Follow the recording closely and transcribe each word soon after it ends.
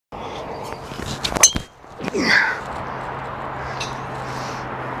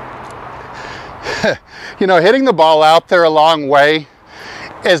You know, hitting the ball out there a long way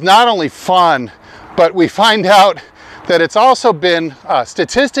is not only fun, but we find out that it's also been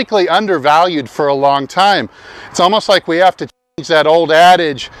statistically undervalued for a long time. It's almost like we have to change that old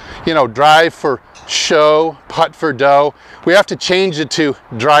adage, you know, drive for show, putt for dough. We have to change it to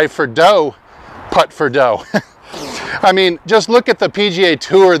drive for dough, putt for dough. I mean, just look at the PGA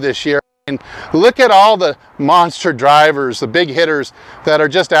Tour this year. And look at all the monster drivers, the big hitters that are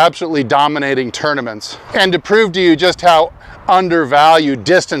just absolutely dominating tournaments. And to prove to you just how undervalued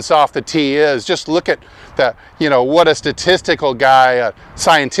distance off the tee is, just look at that, you know, what a statistical guy, a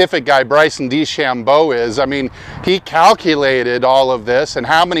scientific guy Bryson DeChambeau is. I mean, he calculated all of this and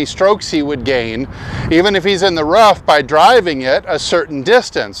how many strokes he would gain, even if he's in the rough, by driving it a certain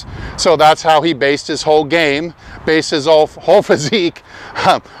distance. So that's how he based his whole game, based his whole physique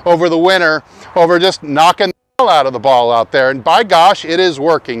over the winter, over just knocking the hell out of the ball out there. And by gosh, it is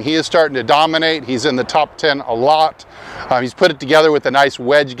working. He is starting to dominate. He's in the top 10 a lot. He's put it together with a nice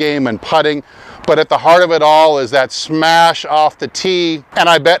wedge game and putting. But at the heart of it all is that smash off the tee. And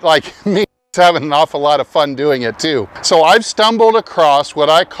I bet, like me, he's having an awful lot of fun doing it too. So I've stumbled across what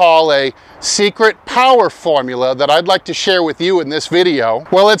I call a secret power formula that I'd like to share with you in this video.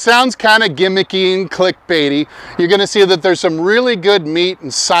 Well, it sounds kind of gimmicky and clickbaity. You're going to see that there's some really good meat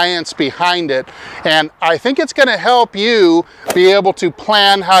and science behind it. And I think it's going to help you be able to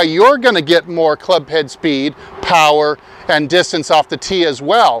plan how you're going to get more club head speed, power, and distance off the tee as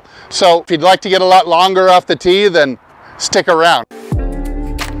well. So if you'd like to get a lot longer off the tee, then stick around.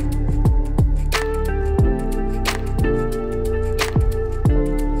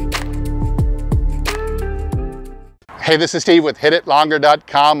 Hey, this is Steve with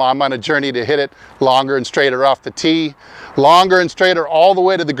HitItLonger.com. I'm on a journey to hit it longer and straighter off the tee, longer and straighter all the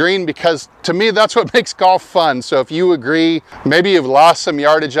way to the green, because to me, that's what makes golf fun. So if you agree, maybe you've lost some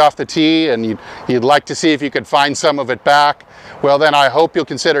yardage off the tee and you'd like to see if you could find some of it back, well then I hope you'll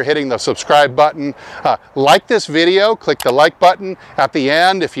consider hitting the subscribe button. Like this video, click the like button at the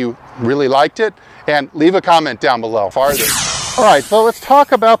end if you really liked it, and leave a comment down below. Farther. All right, so let's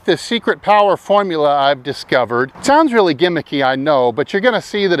talk about this secret power formula I've discovered. It sounds really gimmicky, I know, but you're gonna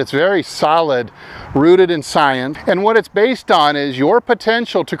see that it's very solid, rooted in science. And what it's based on is your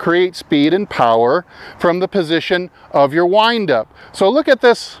potential to create speed and power from the position of your windup. So look at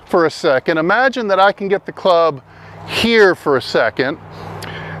this for a second. Imagine that I can get the club here for a second.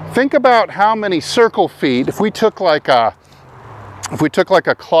 Think about how many circle feet, if we took like a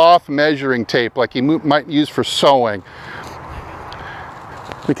cloth measuring tape, like you might use for sewing,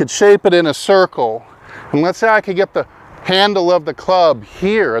 we could shape it in a circle, and let's say I could get the handle of the club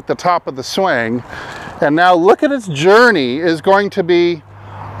here at the top of the swing, and now look at its journey is going to be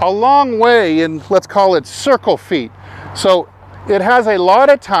a long way in, let's call it circle feet. So it has a lot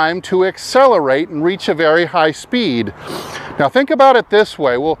of time to accelerate and reach a very high speed. Now think about it this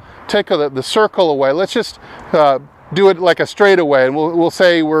way. We'll take the circle away. Let's just do it like a straightaway, and we'll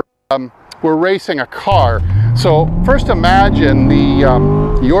say we're racing a car. So first imagine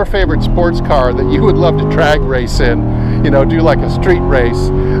your favorite sports car that you would love to drag race in, you know, do like a street race.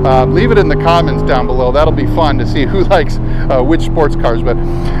 Leave it in the comments down below. That'll be fun to see who likes which sports cars. But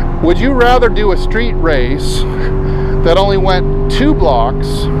would you rather do a street race that only went 2 blocks,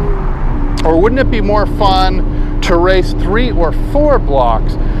 or wouldn't it be more fun to race 3 or 4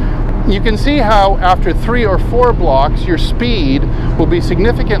 blocks? You can see how after 3 or 4 blocks, your speed will be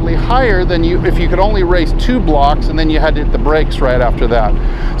significantly higher than if you could only race 2 blocks and then you had to hit the brakes right after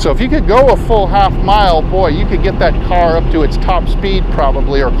that. So if you could go a full half mile, boy, you could get that car up to its top speed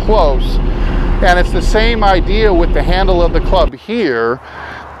probably, or close. And it's the same idea with the handle of the club here.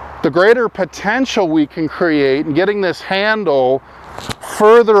 The greater potential we can create in getting this handle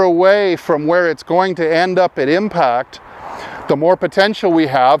further away from where it's going to end up at impact, the more potential we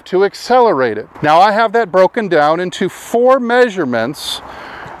have to accelerate it. Now I have that broken down into 4 measurements,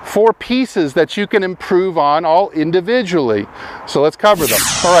 4 pieces that you can improve on all individually. So let's cover them.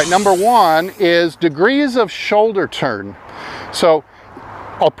 All right, number 1 is degrees of shoulder turn. So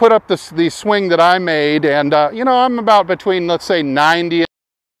I'll put up the swing that I made, and you know, I'm about between, let's say, 90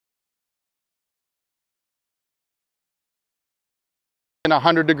 and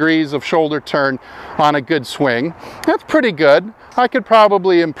 100 degrees of shoulder turn on a good swing. That's pretty good. I could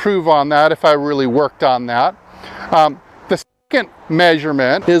probably improve on that if I really worked on that. The second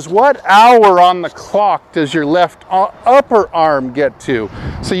measurement is what hour on the clock does your left upper arm get to?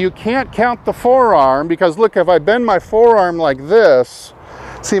 So you can't count the forearm, because look, if I bend my forearm like this,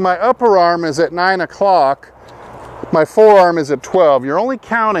 see, my upper arm is at 9 o'clock, my forearm is at 12. You're only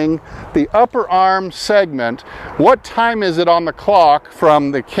counting the upper arm segment. What time is it on the clock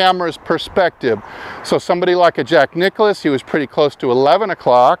from the camera's perspective? So somebody like a Jack Nicklaus, he was pretty close to 11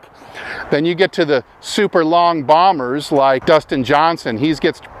 o'clock. Then you get to the super long bombers like Dustin Johnson, he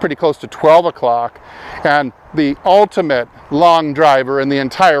gets pretty close to 12 o'clock. And the ultimate long driver in the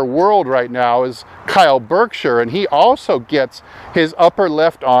entire world right now is Kyle Berkshire, and he also gets his upper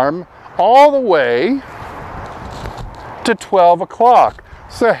left arm all the way to 12 o'clock.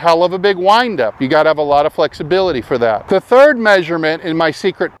 It's a hell of a big windup. You got to have a lot of flexibility for that. The third measurement in my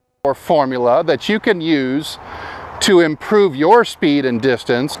secret power formula that you can use to improve your speed and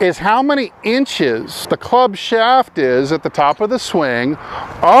distance is how many inches the club shaft is at the top of the swing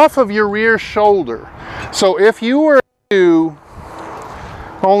off of your rear shoulder. So if you were to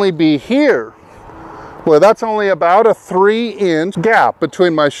only be here, well, that's only about a 3-inch gap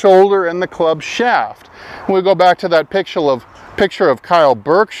between my shoulder and the club shaft. When we go back to that picture of Kyle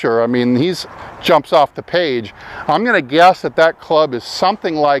Berkshire, I mean, he's jumps off the page. I'm going to guess that that club is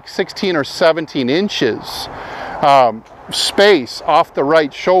something like 16 or 17 inches space off the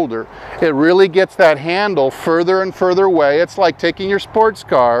right shoulder. It really gets that handle further and further away. It's like taking your sports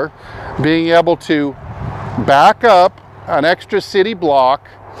car, being able to back up an extra city block,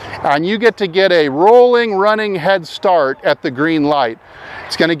 and you get to get a rolling, running head start at the green light.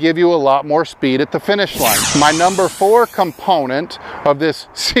 It's going to give you a lot more speed at the finish line. My number 4 component of this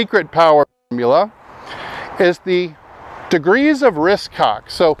secret power formula is the degrees of wrist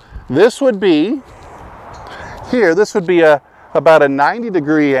cock. So this would be here, this would be about a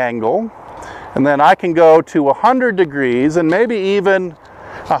 90-degree angle, and then I can go to 100 degrees and maybe even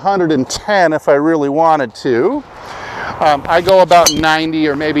 110 if I really wanted to. I go about 90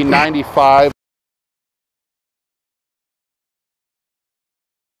 or maybe 95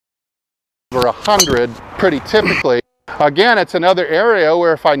 or 100 pretty typically. Again, it's another area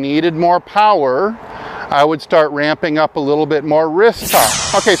where if I needed more power, I would start ramping up a little bit more wrist cock.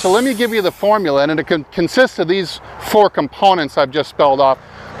 Okay, so let me give you the formula, and it consists of these 4 components I've just spelled off.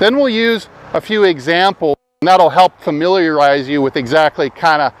 Then we'll use a few examples, and that'll help familiarize you with exactly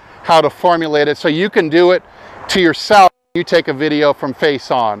kind of how to formulate it so you can do it to yourself. You take a video from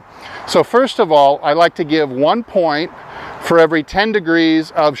face on. So first of all, I like to give 1 point for every 10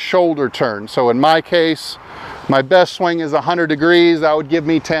 degrees of shoulder turn. So in my case, my best swing is 100 degrees, that would give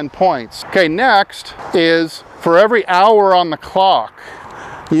me 10 points. Okay, next is for every hour on the clock,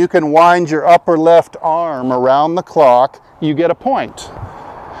 you can wind your upper left arm around the clock, you get a point.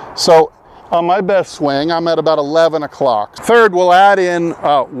 So on my best swing, I'm at about 11 o'clock. Third, we'll add in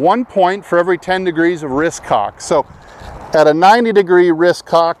 1 point for every 10 degrees of wrist cock. So at a 90-degree wrist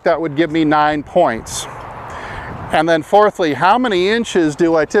cock, that would give me 9 points. And then fourthly, how many inches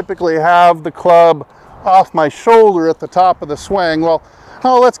do I typically have the club off my shoulder at the top of the swing? Well,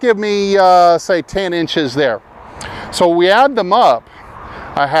 let's give me, say, 10 inches there. So we add them up.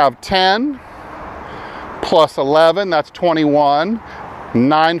 I have 10 plus 11, that's 21.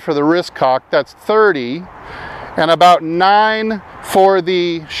 9 for the wrist cock, that's 30. And about 9 for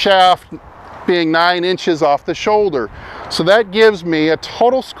the shaft being 9 inches off the shoulder. So that gives me a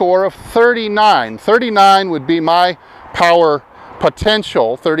total score of 39. 39 would be my power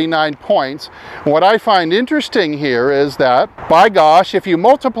potential, 39 points. And what I find interesting here is that, by gosh, if you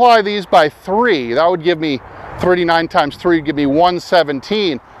multiply these by 3, that would give me 39 times 3 would give me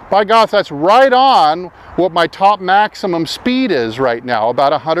 117. By gosh, that's right on what my top maximum speed is right now.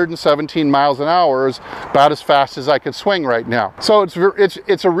 About 117 miles an hour is about as fast as I could swing right now. So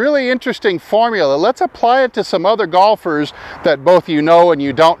it's a really interesting formula. Let's apply it to some other golfers that both you know and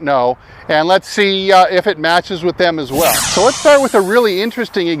you don't know, and let's see if it matches with them as well. So let's start with a really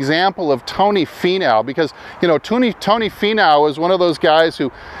interesting example of Tony Finau, because you know Tony Finau is one of those guys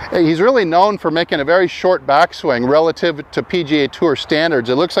who he's really known for making a very short backswing relative to PGA Tour standards.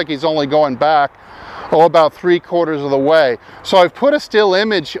 It looks like he's only going back about 3/4 of the way. So I've put a still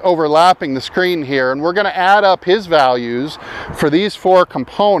image overlapping the screen here, and we're going to add up his values for these 4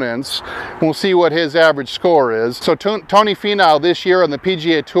 components. We'll see what his average score is. So Tony Finau this year on the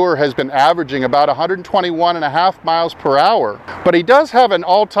PGA Tour has been averaging about 121.5 miles per hour, but he does have an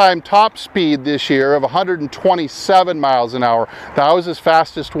all-time top speed this year of 127 miles an hour. That was his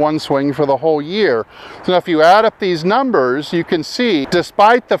fastest one swing for the whole year. So if you add up these numbers, you can see,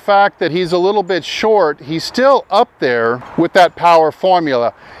 despite the fact that he's a little bit short, he's still up there with that power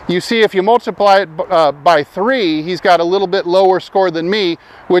formula. You see, if you multiply it by 3, he's got a little bit lower score than me,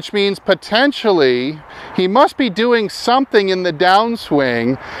 which means potentially he must be doing something in the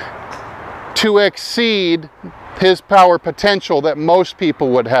downswing to exceed his power potential that most people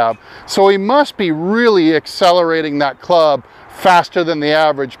would have. So he must be really accelerating that club faster than the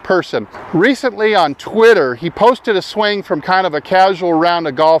average person. Recently on Twitter, he posted a swing from kind of a casual round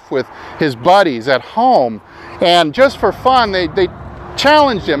of golf with his buddies at home. And just for fun, they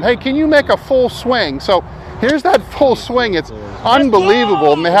challenged him, hey, can you make a full swing? So here's that full swing. It's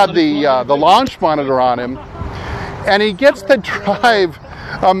unbelievable. And they had the launch monitor on him. And he gets the drive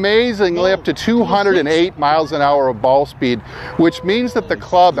amazingly up to 208 miles an hour of ball speed, which means that the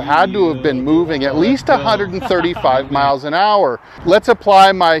club had to have been moving at least 135 miles an hour. Let's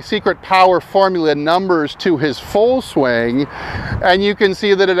apply my secret power formula numbers to his full swing, and you can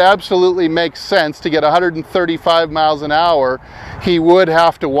see that it absolutely makes sense. To get 135 miles an hour, he would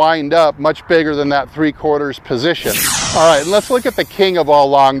have to wind up much bigger than that 3/4 position. All right, and let's look at the king of all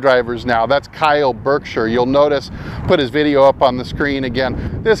long drivers now. That's Kyle Berkshire. You'll notice, put his video up on the screen again.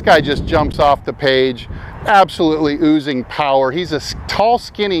 This guy just jumps off the page, absolutely oozing power. He's a tall,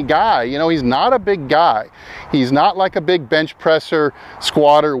 skinny guy. You know, he's not a big guy. He's not like a big bench presser,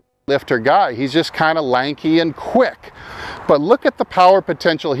 squatter, lifter guy. He's just kind of lanky and quick. But look at the power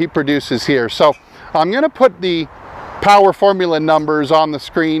potential he produces here. So I'm going to put the power formula numbers on the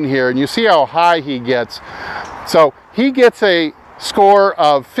screen here, and you see how high he gets. So he gets a score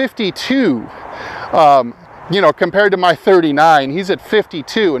of 52. You know, compared to my 39, he's at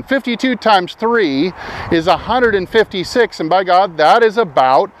 52, and 52 times 3 is 156, and by God, that is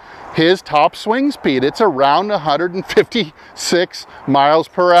about his top swing speed. It's around 156 miles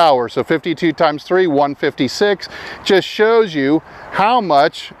per hour. So 52 times 3, 156, just shows you how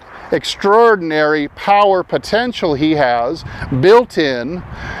much extraordinary power potential he has built in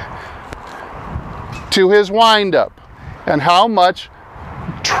to his windup, and how much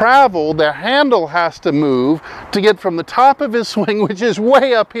travel the handle has to move to get from the top of his swing, which is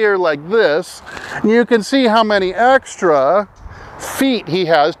way up here like this. And you can see how many extra feet he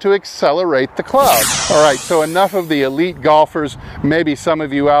has to accelerate the club. All right, so enough of the elite golfers. Maybe some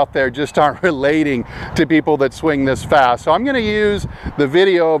of you out there just aren't relating to people that swing this fast. So I'm going to use the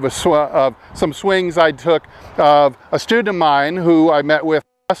video of some swings I took of a student of mine who I met with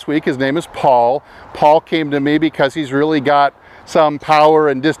last week. His name is Paul. Paul came to me because he's really got some power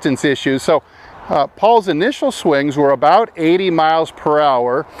and distance issues. So Paul's initial swings were about 80 miles per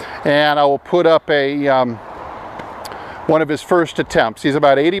hour, and I will put up a one of his first attempts. He's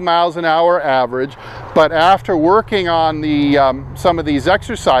about 80 miles an hour average, but after working on the some of these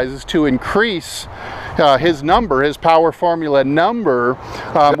exercises to increase his number, his power formula number,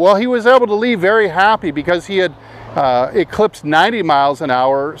 well, he was able to leave very happy because he had eclipsed 90 miles an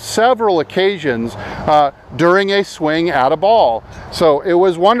hour several occasions during a swing at a ball. So it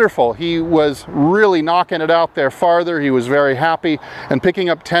was wonderful. He was really knocking it out there farther. He was very happy, and picking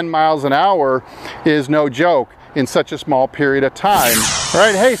up 10 miles an hour is no joke in such a small period of time. All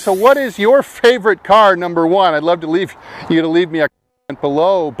right, hey, so what is your favorite car, number one? I'd love to leave you to leave me a comment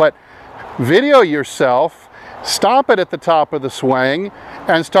below, but video yourself, stop it at the top of the swing,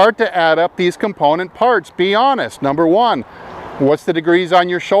 and start to add up these component parts. Be honest. Number one, what's the degrees on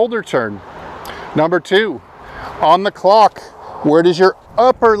your shoulder turn? Number two, on the clock, where does your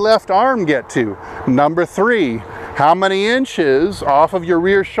upper left arm get to? Number three, how many inches off of your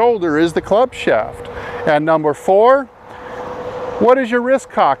rear shoulder is the club shaft? And number four, what is your wrist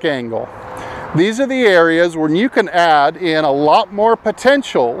cock angle? These are the areas where you can add in a lot more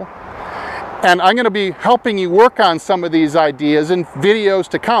potential. And I'm going to be helping you work on some of these ideas in videos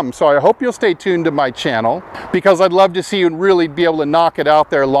to come. So I hope you'll stay tuned to my channel, because I'd love to see you really be able to knock it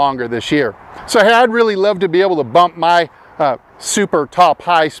out there longer this year. So hey, I'd really love to be able to bump my super top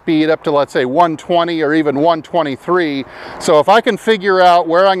high speed up to, let's say, 120 or even 123. So if I can figure out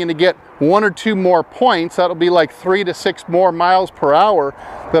where I'm going to get 1 or 2 more points, that'll be like 3 to 6 more miles per hour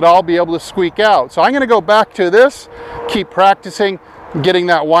that I'll be able to squeak out. So I'm going to go back to this, keep practicing, getting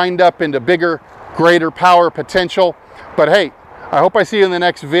that wind up into bigger, greater power potential. But hey, I hope I see you in the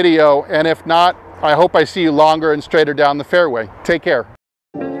next video, and if not, I hope I see you longer and straighter down the fairway. Take care.